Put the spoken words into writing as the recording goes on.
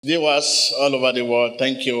Viewers all over the world,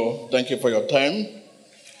 thank you. Thank you for your time.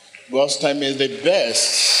 God's time is the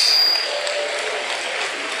best.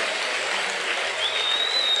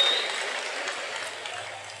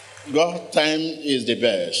 God's time is the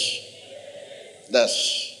best.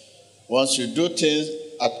 That's once you do things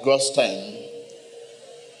at God's time,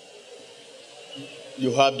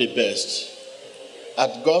 you have the best.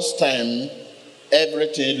 At God's time,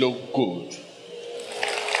 everything looks good.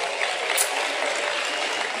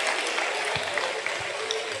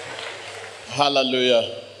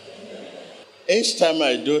 Hallelujah. Each time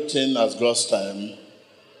I do things at God's time,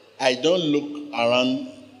 I don't look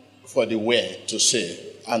around for the where to say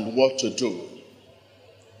and what to do.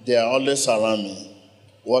 They are always around me.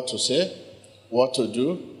 What to say, what to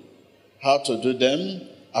do, how to do them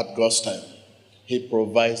at God's time. He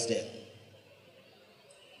provides them.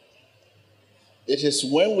 It is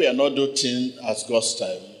when we are not doing things at God's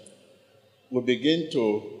time, we begin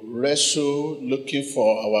to wrestle looking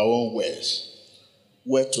for our own ways.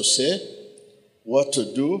 Where to say, what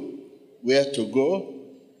to do, where to go.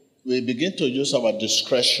 We begin to use our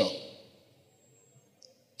discretion.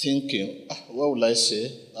 Thinking, what will I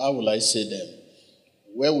say? How will I say them?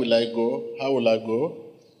 Where will I go? How will I go?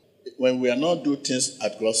 When we are not doing things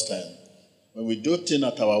at God's time, when we do things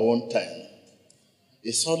at our own time,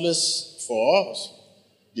 it's always for us.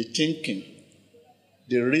 The thinking,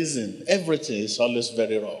 the reason, everything is always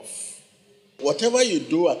very rough. Whatever you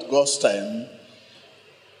do at God's time,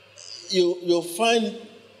 you'll find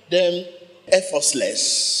them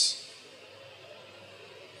effortless.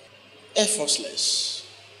 Effortless.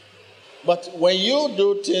 But when you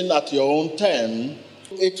do things at your own time,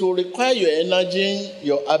 it will require your energy,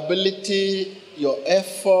 your ability, your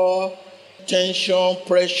effort, tension,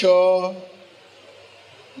 pressure,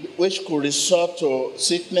 which could result to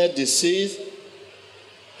sickness, disease,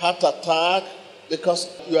 heart attack, because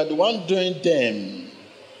you are the one doing them.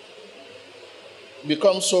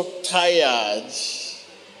 Become so tired.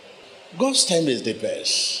 God's time is the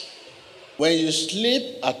best. When you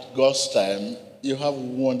sleep at God's time, you have a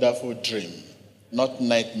wonderful dream, not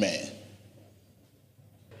nightmare.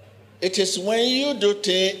 It is when you do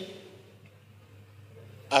things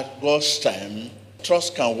at God's time,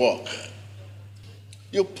 trust can work.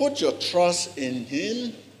 You put your trust in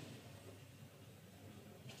Him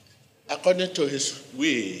according to His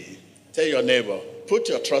will. Tell your neighbor, put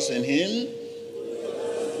your trust in Him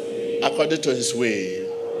according to His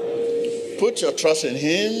will. Put your trust in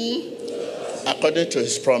Him according to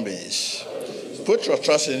His promise. Put your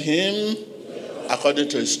trust in Him according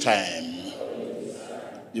to His time.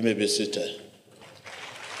 You may be seated.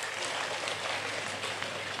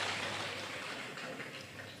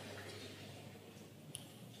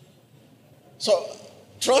 So,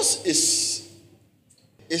 trust is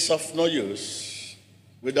of no use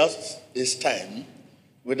without His time,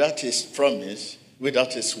 without His promise,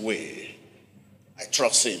 without His way. I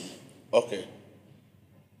trust Him. Okay.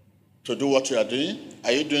 To do what you are doing,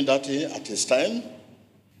 are you doing that at His time?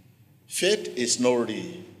 Faith is no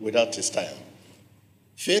real without His time.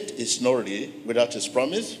 Faith is no real without His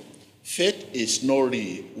promise. Faith is no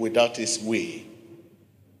real without His way.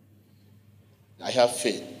 I have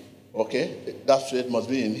faith. Okay? That faith must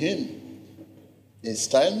be in Him. His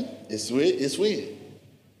time, His way, His way.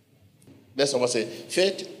 That's what I say.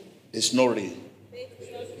 Faith is no real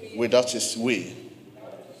without His way.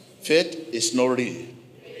 Faith is no real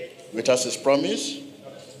without His promise.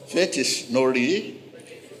 Faith is no real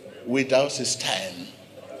without His time.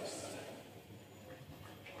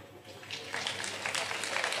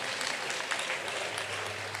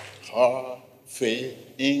 Have faith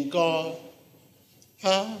in God.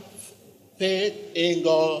 Have faith in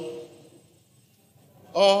God.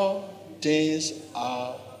 All things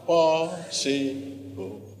are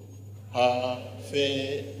possible. Have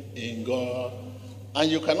faith in God.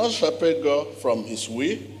 And you cannot separate God from His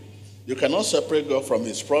will. You cannot separate God from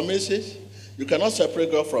His promises. You cannot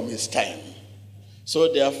separate God from His time.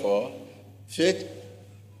 So therefore, faith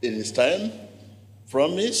in His time,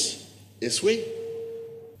 promise, His will.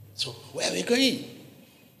 So where are we going?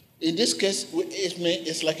 In this case,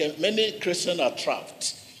 it's like many Christians are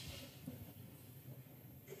trapped.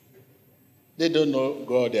 They don't know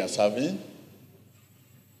God they are serving.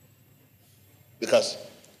 Because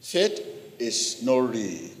faith is no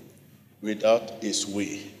real without His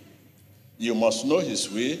will. You must know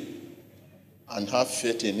His will and have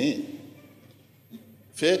faith in Him.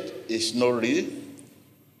 Faith is no real.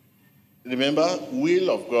 Remember,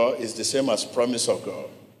 will of God is the same as promise of God.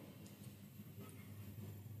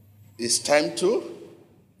 It's time to.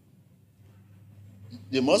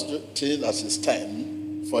 You must do things as it's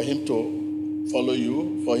time for Him to follow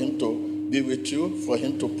you, for him to be with you, for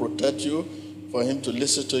him to protect you, for him to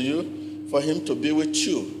listen to you, for him to be with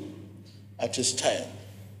you at his time.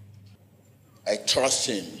 I trust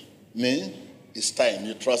him. His time.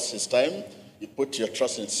 You trust his time. You put your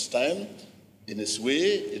trust in his time, in his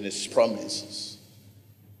way, in his promises.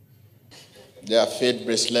 They are faith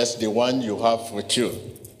bracelets, the one you have with you.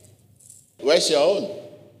 Where's your own?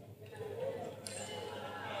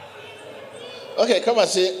 Okay, come and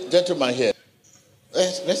see, gentleman here.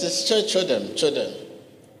 Let's show them.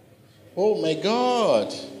 Oh my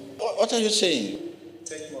God. What are you saying?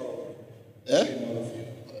 Take more.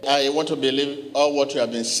 I want to believe all what you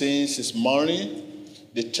have been saying since morning,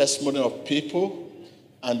 the testimony of people,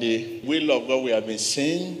 and the will of God we have been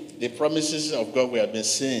seeing, the promises of God we have been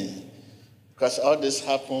seeing. Because all this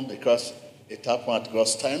happened because it happened at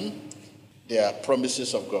God's time. They are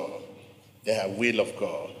promises of God. They are will of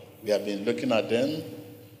God. We have been looking at them.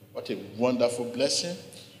 What a wonderful blessing.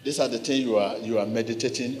 These are the things you are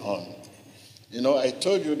meditating on. You know, I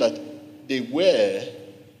told you that the word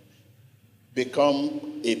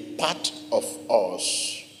become a part of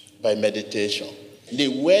us by meditation.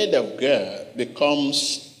 The word of God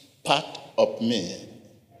becomes part of me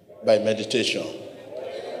by meditation.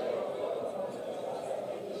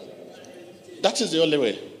 That is the only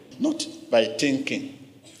way, not by thinking.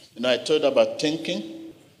 You know, I told about thinking.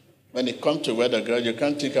 When it comes to word of God, you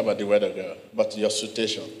can't think about the word of God, but your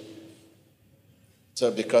situation.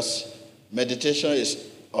 So because meditation is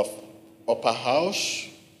of upper house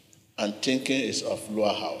and thinking is of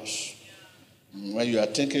lower house. When you are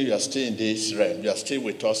thinking, you are still in this realm. You are still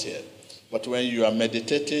with us here. But when you are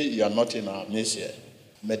meditating, you are not in our midst here.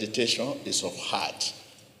 Meditation is of heart.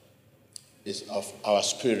 It's of our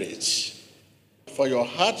spirit. For your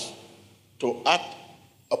heart to act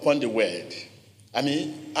upon the word,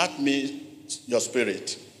 act means your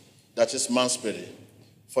spirit. That is man's spirit.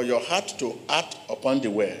 For your heart to act upon the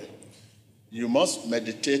word, you must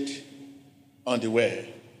meditate on the word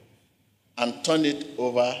and turn it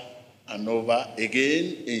over and over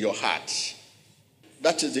again in your heart.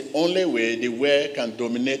 That is the only way the word can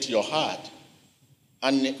dominate your heart.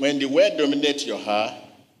 And when the word dominates your heart,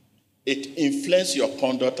 it influences your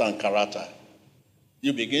conduct and character.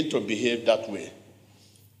 You begin to behave that way.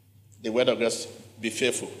 The word of God, be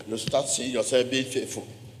faithful. You start seeing yourself being faithful.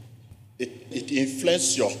 It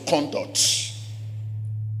influences your conduct.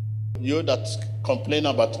 You that complain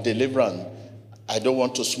about deliverance, I don't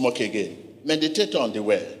want to smoke again. Meditate on the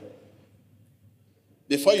word.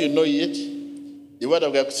 Before you know it, the word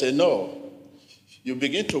of God say no. You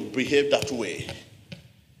begin to behave that way.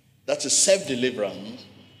 That is self-deliverance.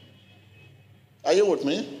 Are you with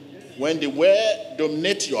me? When the word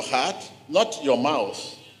dominates your heart, not your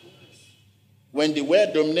mouth. When the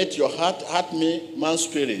word dominates your heart means man's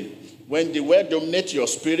spirit. When the word dominates your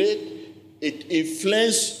spirit, it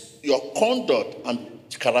influences your conduct and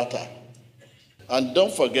character. And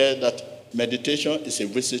don't forget that meditation is a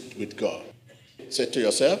visit with God. Say to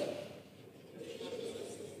yourself,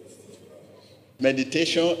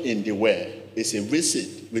 meditation in the word is a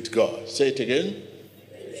visit with God. Say it again.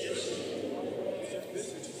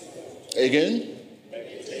 Again?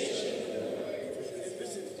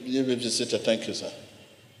 You visitor, thank you, sir.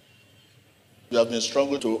 You have been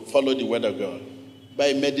struggling to follow the word of God.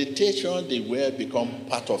 By meditation, the word becomes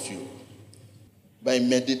part of you. By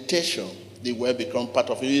meditation, the word becomes part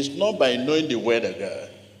of you. It's not by knowing the word of God.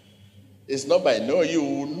 It's not by knowing.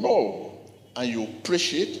 You know, and you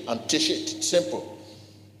preach it and teach it. It's simple.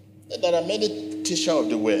 There are many teachers of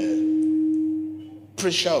the word,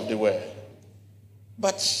 preacher of the word.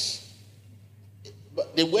 But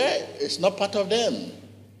the word is not part of them.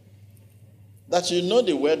 That you know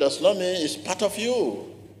the word does not mean it's part of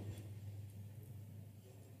you.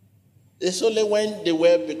 It's only when the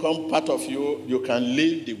word becomes part of you, you can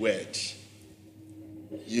live the word.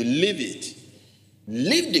 You live it.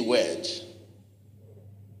 Live the word.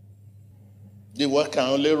 The word can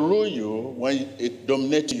only rule you when it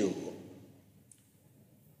dominates you.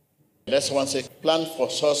 Let's once say, plan for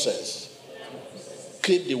success.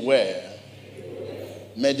 Keep the word.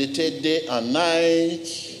 Meditate day and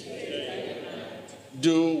night.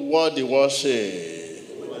 Do what the word says.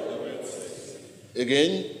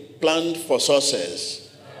 Again, plan for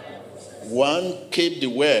success. 1, keep the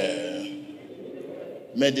word.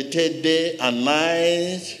 Meditate day and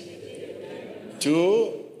night.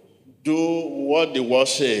 2, do what the word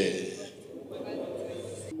says.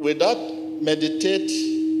 Without meditate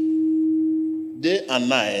day and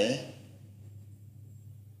night,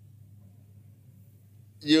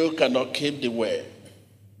 you cannot keep the word.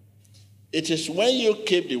 It is when you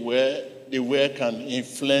keep the word the word can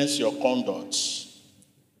influence your conduct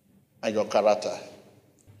and your character.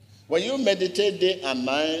 When you meditate day and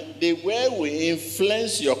night, the word will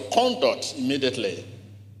influence your conduct immediately.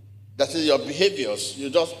 That is your behaviors. You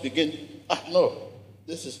just begin, no,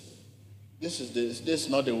 this is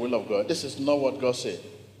not the will of God. This is not what God said.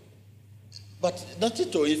 But nothing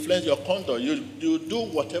to influence your conduct. You do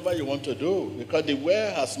whatever you want to do because the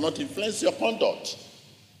word has not influenced your conduct.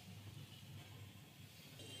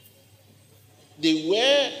 The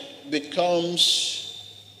word becomes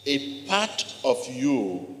a part of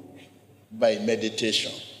you by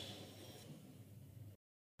meditation.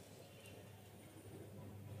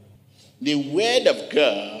 The word of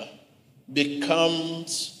God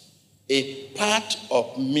becomes a part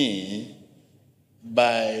of me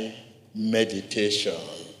by meditation.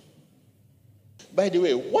 By the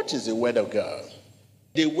way, what is the word of God?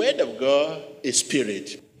 The word of God is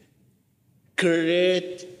spirit.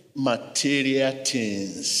 Create material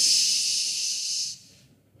things.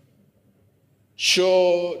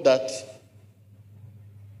 Show that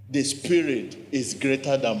the spirit is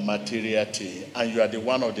greater than material things, and you are the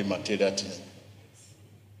one of the material things.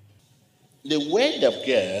 The word of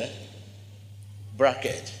God,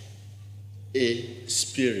 bracket, a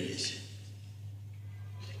spirit,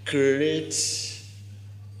 creates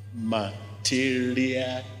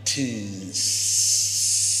material things.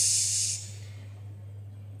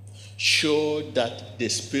 Show that the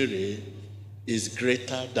spirit is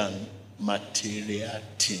greater than material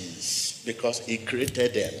things because he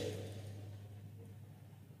created them.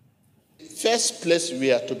 First place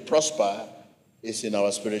we are to prosper is in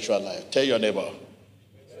our spiritual life. Tell your neighbor.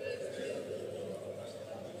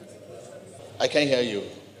 I can't hear you.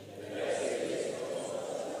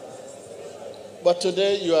 But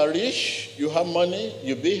today you are rich, you have money,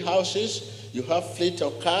 you build houses, you have fleet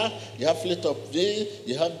of car, you have fleet of this,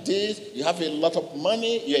 you have a lot of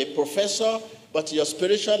money, you're a professor, but your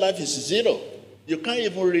spiritual life is zero. You can't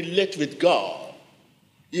even relate with God.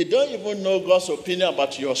 You don't even know God's opinion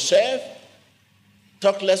about yourself.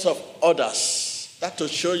 Talk less of others. That will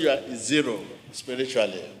show you are zero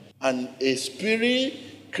spiritually. And a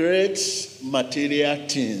spirit creates material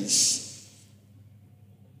things.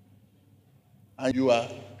 And you are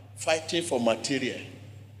fighting for material.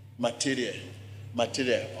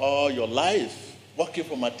 All your life, working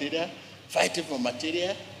for material, fighting for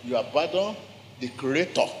material, you abandon the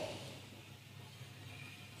creator,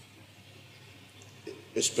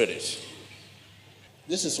 the spirit.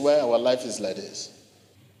 This is why our life is like this.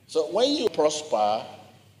 So when you prosper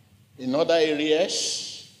in other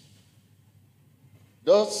areas,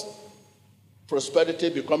 those prosperity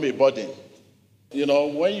become a burden. You know,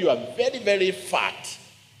 when you are very, very fat,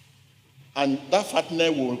 and that fatness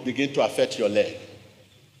will begin to affect your leg,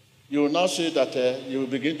 you will now see that you will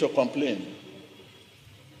begin to complain.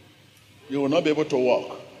 You will not be able to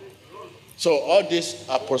walk. So all these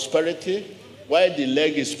are prosperity, while the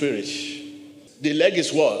leg is spirit. The leg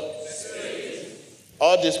is what? Spirit.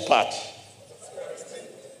 All this part,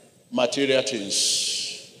 material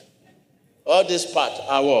things. All this part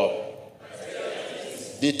are what?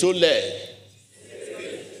 The two legs.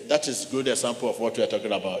 That is a good example of what we are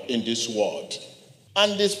talking about in this world.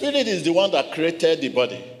 And the spirit is the one that created the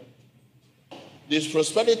body. This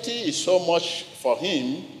prosperity is so much for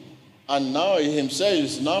him, and now he himself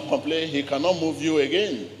is now complaining he cannot move you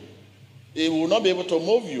again. He will not be able to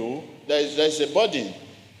move you. There is a burden.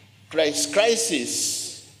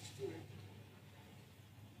 Crisis.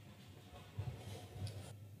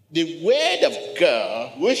 The word of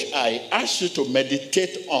God, which I ask you to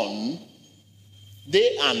meditate on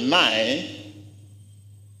day and night,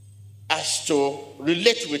 as to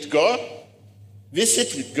relate with God,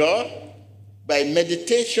 visit with God. By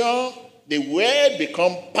meditation, the word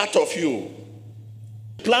become part of you.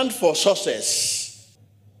 Plan for success.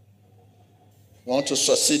 Want to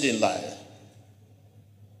succeed in life.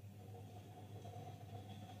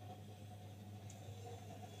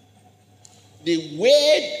 The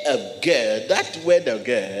word of God, that word of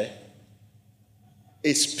God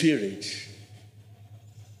is spirit.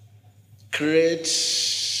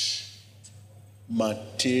 Creates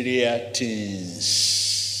material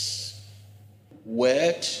things.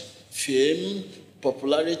 Wealth, fame,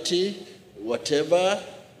 popularity, whatever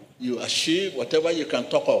you achieve, whatever you can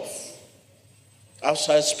talk of.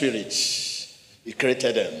 Outside spirits, he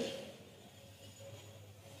created them.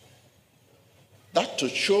 That to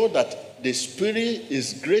show that the spirit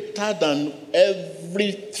is greater than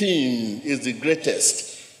everything, is the greatest.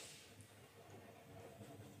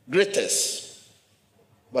 Greatest.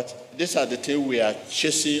 But these are the things we are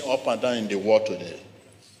chasing up and down in the world today.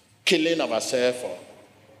 Killing ourselves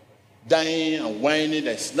dying and whining.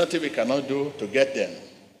 There's nothing we cannot do to get them.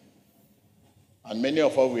 And many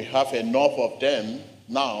of us, we have enough of them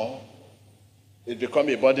now. It becomes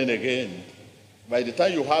a burden again. By the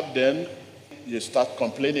time you have them, you start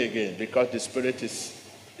complaining again because the spirit is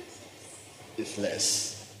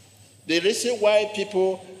less. The reason why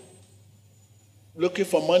people looking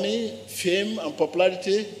for money, fame, and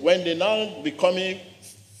popularity, when they now becoming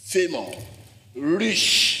famous,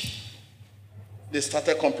 rich, they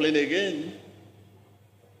started complaining again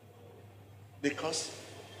because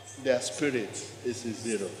their spirit is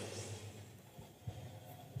zero.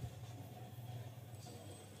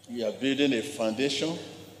 We are building a foundation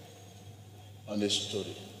on a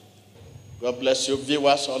story. God bless you,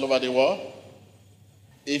 viewers all over the world.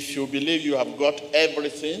 If you believe you have got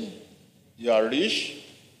everything, you are rich,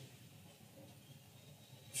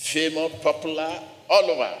 famous, popular,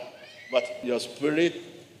 all over, but your spirit,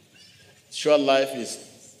 your life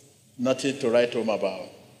is nothing to write home about.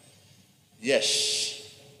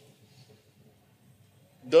 Yes.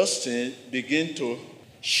 Those things begin to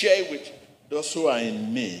share with those who are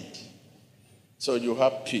in need. So you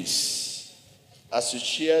have peace. As you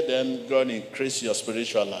share them, God increase your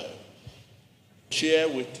spiritual life. Share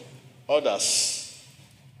with others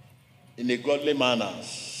in a godly manner.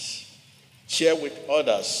 Share with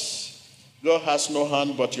others. God has no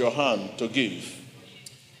hand but your hand to give.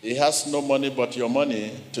 He has no money but your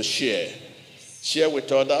money to share. Share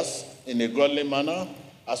with others in a godly manner.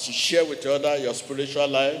 As you share with others, your spiritual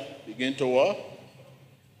life begin to what?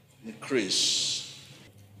 Increase.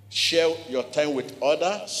 Share your time with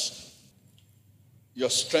others, your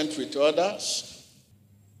strength with others,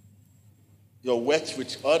 your wealth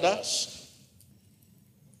with others,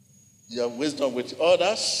 your wisdom with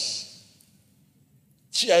others.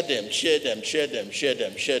 Share them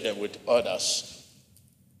with others.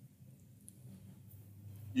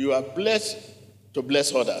 You are blessed to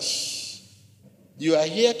bless others. You are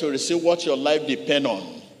here to receive what your life depends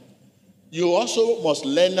on. You also must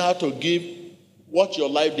learn how to give what your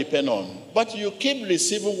life depends on. But you keep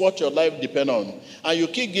receiving what your life depends on, and you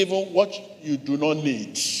keep giving what you do not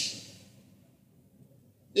need.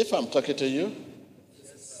 If I'm talking to you,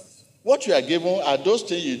 what you are giving are those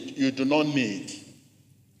things you do not need.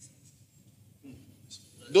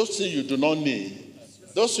 Those things you do not need.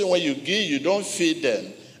 Those things when you give, you don't feed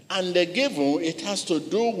them. And the giving, it has to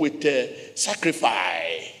do with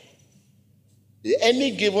sacrifice.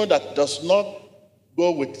 Any giving that does not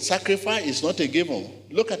go with sacrifice is not a giving.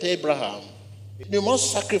 Look at Abraham. You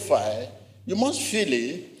must sacrifice. You must feel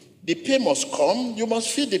it. The pay must come. You must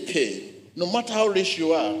feel the pay. No matter how rich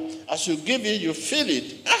you are. As you give it, you feel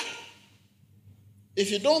it.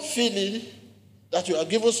 If you don't feel it, that you are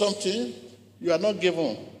given something, you are not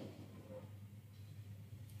given.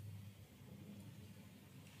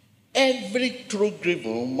 Every true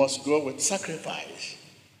giving must go with sacrifice.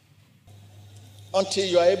 Until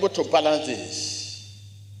you are able to balance this,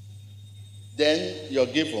 then your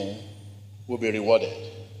giving will be rewarded.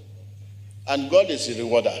 And God is a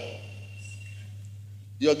rewarder.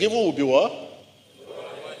 Your giving will be what?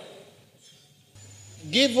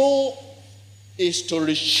 Giving is to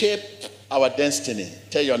reshape our destiny.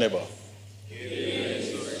 Tell your neighbor.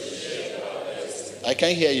 I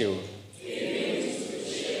can't hear you.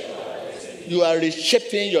 You are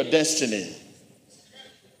reshaping your destiny.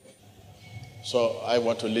 So I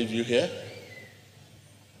want to leave you here.